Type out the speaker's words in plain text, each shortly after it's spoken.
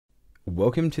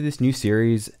Welcome to this new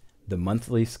series, the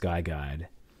Monthly Sky Guide.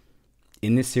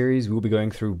 In this series, we'll be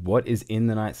going through what is in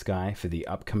the night sky for the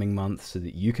upcoming month so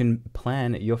that you can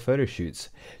plan your photo shoots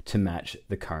to match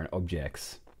the current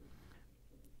objects.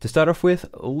 To start off with,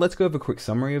 let's go over a quick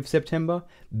summary of September,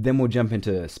 then we'll jump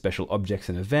into special objects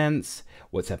and events,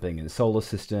 what's happening in the solar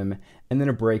system, and then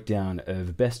a breakdown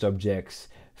of best objects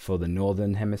for the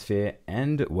Northern Hemisphere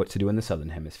and what to do in the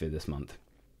Southern Hemisphere this month.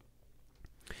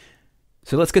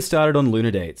 So let's get started on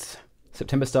lunar dates.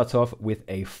 September starts off with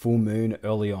a full moon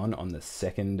early on the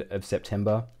 2nd of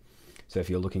September. So if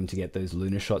you're looking to get those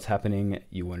lunar shots happening,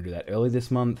 you want to do that early this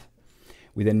month.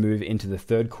 We then move into the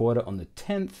third quarter on the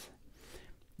 10th.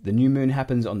 The new moon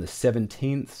happens on the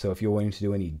 17th. So if you're wanting to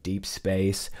do any deep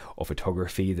space or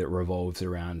photography that revolves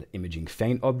around imaging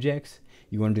faint objects,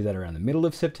 you want to do that around the middle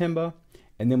of September.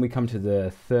 And then we come to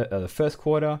the first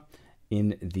quarter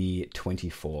in the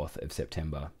 24th of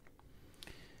September.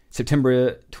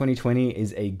 September 2020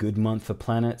 is a good month for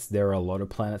planets. There are a lot of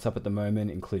planets up at the moment,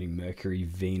 including Mercury,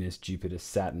 Venus, Jupiter,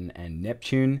 Saturn, and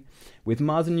Neptune, with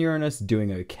Mars and Uranus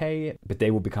doing okay, but they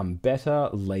will become better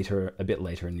a bit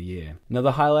later in the year.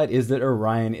 Another highlight is that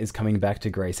Orion is coming back to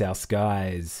grace our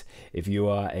skies. If you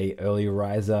are an early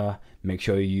riser, make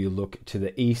sure you look to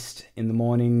the east in the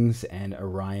mornings, and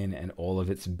Orion and all of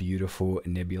its beautiful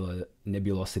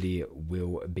nebulosity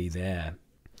will be there.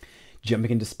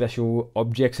 Jumping into special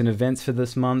objects and events for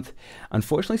this month.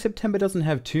 Unfortunately, September doesn't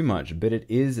have too much, but it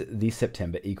is the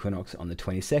September equinox on the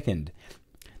 22nd.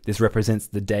 This represents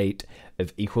the date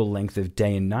of equal length of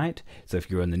day and night. So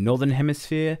if you're in the Northern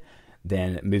Hemisphere,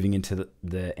 then moving into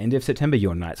the end of September,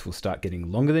 your nights will start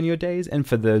getting longer than your days. And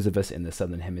for those of us in the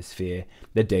Southern Hemisphere,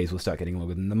 the days will start getting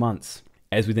longer than the months.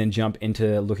 As we then jump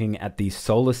into looking at the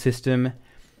solar system,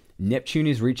 Neptune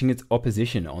is reaching its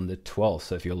opposition on the 12th,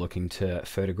 so if you're looking to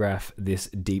photograph this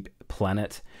deep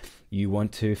planet, you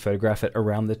want to photograph it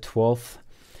around the 12th.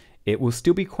 It will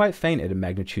still be quite faint at a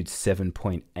magnitude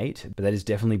 7.8, but that is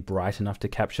definitely bright enough to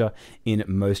capture in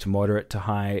most moderate to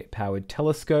high-powered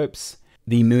telescopes.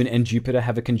 The Moon and Jupiter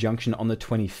have a conjunction on the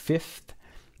 25th.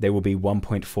 They will be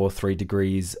 1.43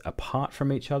 degrees apart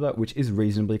from each other, which is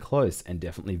reasonably close and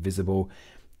definitely visible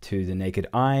to the naked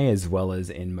eye, as well as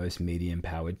in most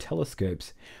medium-powered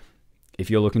telescopes. If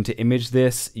you're looking to image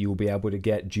this, you'll be able to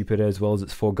get Jupiter as well as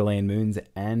its 4 Galilean moons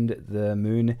and the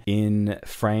moon in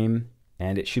frame,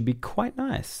 and it should be quite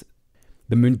nice.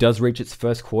 The moon does reach its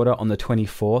first quarter on the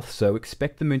 24th, so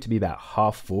expect the moon to be about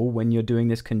half full when you're doing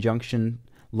this conjunction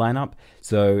lineup,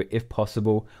 so if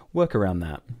possible, work around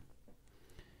that.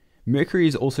 Mercury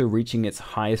is also reaching its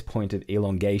highest point of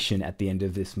elongation at the end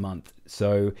of this month.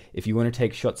 So if you want to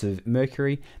take shots of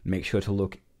Mercury, make sure to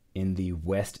look in the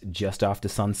west just after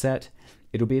sunset.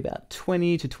 It'll be about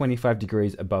 20 to 25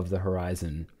 degrees above the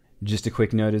horizon. Just a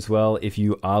quick note as well, if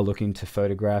you are looking to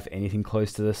photograph anything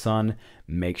close to the sun,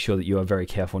 make sure that you are very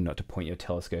careful not to point your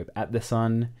telescope at the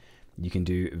sun. You can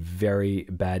do very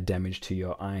bad damage to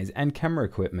your eyes and camera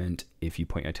equipment if you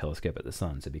point your telescope at the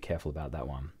sun, so be careful about that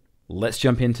one. Let's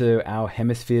jump into our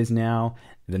hemispheres now,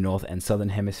 the North and Southern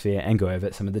Hemisphere, and go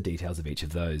over some of the details of each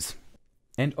of those.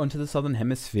 And onto the Southern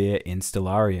Hemisphere in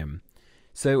Stellarium.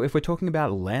 So if we're talking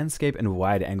about landscape and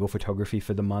wide-angle photography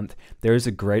for the month, there is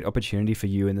a great opportunity for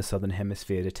you in the Southern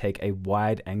Hemisphere to take a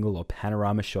wide-angle or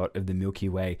panorama shot of the Milky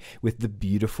Way with the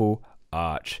beautiful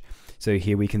arch. So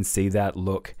here we can see that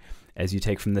look. As you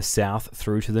take from the south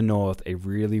through to the north, a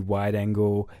really wide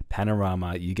angle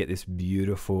panorama, you get this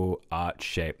beautiful arch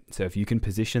shape. So if you can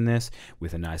position this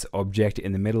with a nice object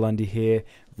in the middle under here,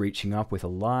 reaching up with a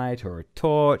light or a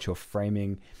torch or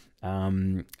framing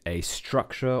a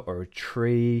structure or a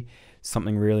tree,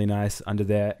 something really nice under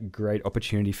there, great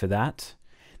opportunity for that.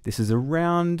 This is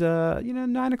around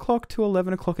 9 o'clock to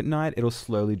 11 o'clock at night. It'll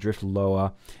slowly drift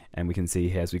lower, and we can see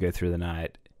here as we go through the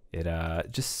night, it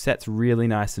just sets really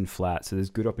nice and flat, so there's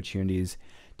good opportunities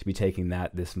to be taking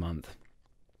that this month,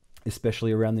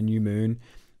 especially around the new moon.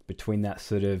 Between that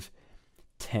sort of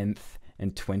 10th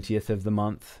and 20th of the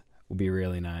month will be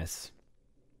really nice.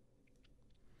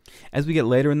 As we get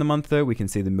later in the month, though, we can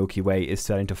see the Milky Way is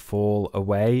starting to fall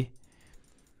away.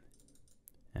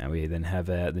 And we then have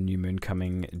the new moon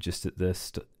coming just at the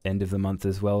end of the month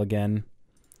as well again.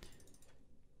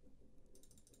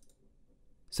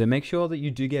 So make sure that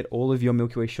you do get all of your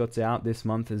Milky Way shots out this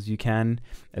month as you can,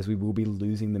 as we will be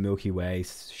losing the Milky Way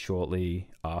shortly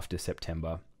after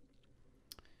September.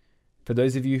 For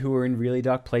those of you who are in really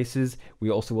dark places, we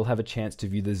also will have a chance to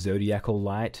view the zodiacal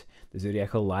light. The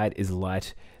zodiacal light is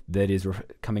light that is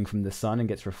coming from the sun and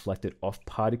gets reflected off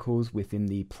particles within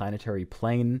the planetary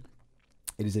plane.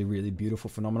 It is a really beautiful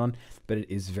phenomenon, but it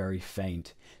is very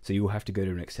faint, so you will have to go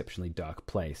to an exceptionally dark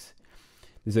place.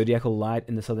 The zodiacal light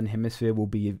in the southern hemisphere will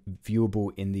be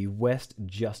viewable in the west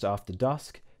just after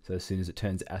dusk, so as soon as it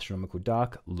turns astronomical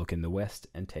dark, look in the west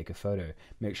and take a photo.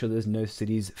 Make sure there's no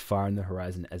cities far in the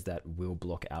horizon, as that will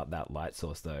block out that light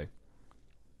source though.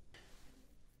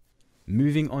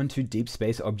 Moving on to deep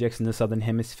space objects in the southern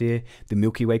hemisphere, the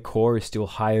Milky Way core is still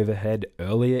high overhead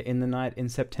earlier in the night in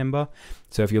September.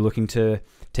 So if you're looking to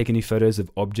take any photos of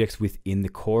objects within the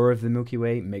core of the Milky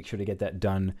Way, make sure to get that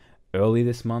done early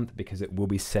this month, because it will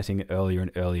be setting earlier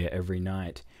and earlier every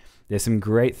night. There's some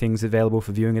great things available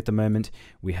for viewing at the moment.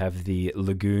 We have the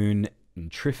Lagoon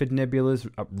and Trifid nebulas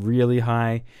up really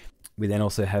high. We then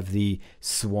also have the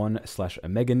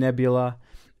Swan/Omega Nebula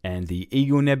and the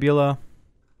Eagle Nebula,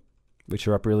 which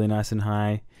are up really nice and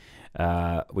high.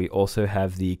 We also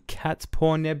have the Cat's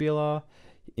Paw Nebula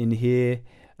in here,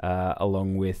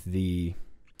 along with the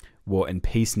War and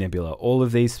Peace Nebula. All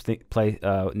of these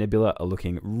nebula are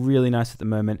looking really nice at the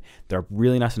moment. They're up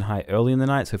really nice and high early in the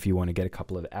night, so if you want to get a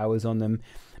couple of hours on them,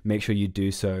 make sure you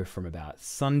do so from about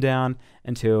sundown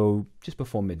until just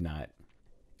before midnight.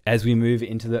 As we move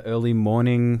into the early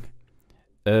morning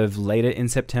of later in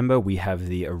September, we have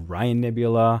the Orion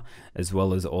Nebula, as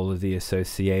well as all of the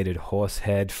associated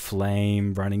Horsehead,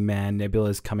 Flame, Running Man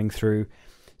nebulas coming through.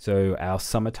 So our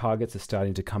summer targets are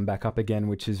starting to come back up again,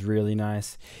 which is really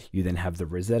nice. You then have the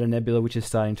Rosetta Nebula, which is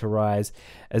starting to rise,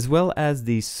 as well as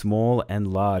the small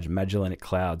and large Magellanic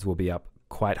Clouds will be up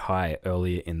quite high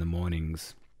earlier in the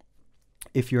mornings,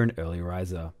 if you're an early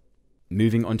riser.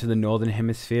 Moving on to the northern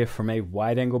hemisphere, from a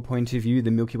wide-angle point of view,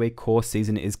 the Milky Way core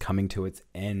season is coming to its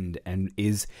end and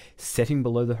is setting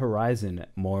below the horizon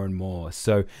more and more.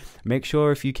 So make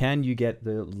sure, if you can, you get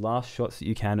the last shots that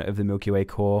you can of the Milky Way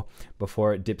core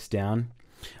before it dips down.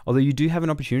 Although you do have an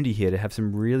opportunity here to have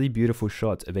some really beautiful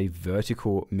shots of a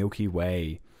vertical Milky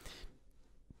Way.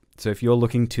 So if you're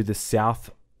looking to the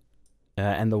south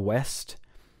and the west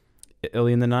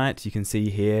early in the night, you can see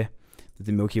here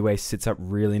the Milky Way sits up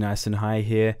really nice and high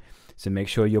here, so make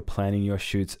sure you're planning your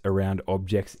shoots around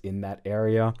objects in that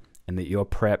area and that you're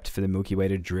prepped for the Milky Way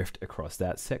to drift across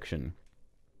that section.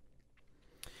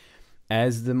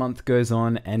 As the month goes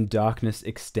on and darkness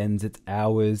extends its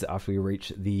hours after we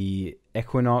reach the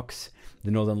equinox, the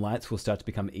northern lights will start to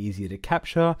become easier to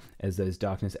capture as those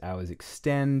darkness hours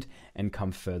extend and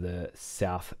come further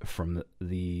south from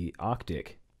the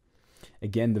Arctic.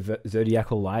 Again, the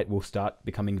zodiacal light will start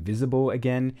becoming visible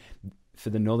again.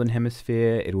 For the northern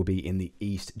hemisphere, it will be in the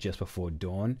east just before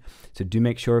dawn. So do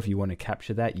make sure, if you want to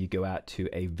capture that, you go out to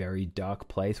a very dark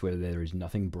place where there is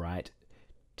nothing bright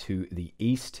to the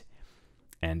east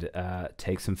and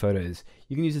take some photos.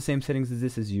 You can use the same settings as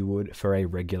this as you would for a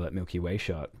regular Milky Way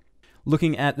shot.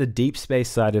 Looking at the deep space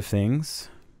side of things,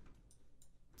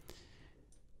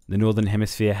 the northern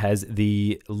hemisphere has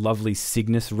the lovely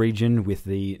Cygnus region with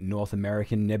the North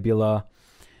American Nebula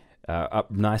up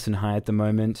nice and high at the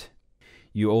moment.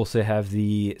 You also have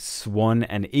the Swan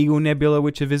and Eagle Nebula,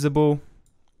 which are visible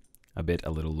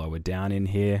a little lower down in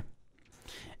here.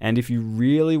 And if you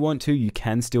really want to, you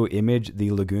can still image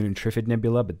the Lagoon and Trifid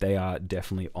Nebula, but they are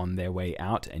definitely on their way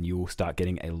out, and you will start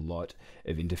getting a lot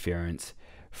of interference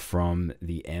from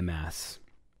the air mass.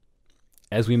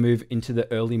 As we move into the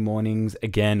early mornings,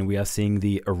 again, we are seeing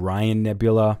the Orion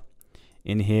Nebula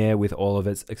in here with all of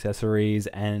its accessories,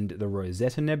 and the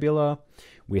Rosetta Nebula.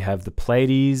 We have the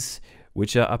Pleiades,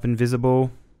 which are up and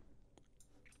visible.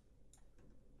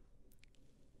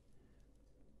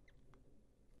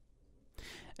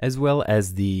 As well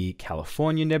as the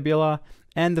California Nebula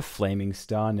and the Flaming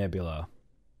Star Nebula.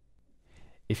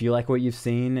 If you like what you've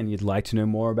seen and you'd like to know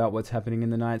more about what's happening in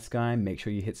the night sky, make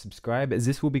sure you hit subscribe, as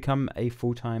this will become a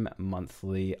full-time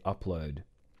monthly upload.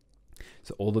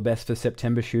 So all the best for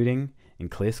September shooting,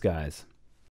 and clear skies.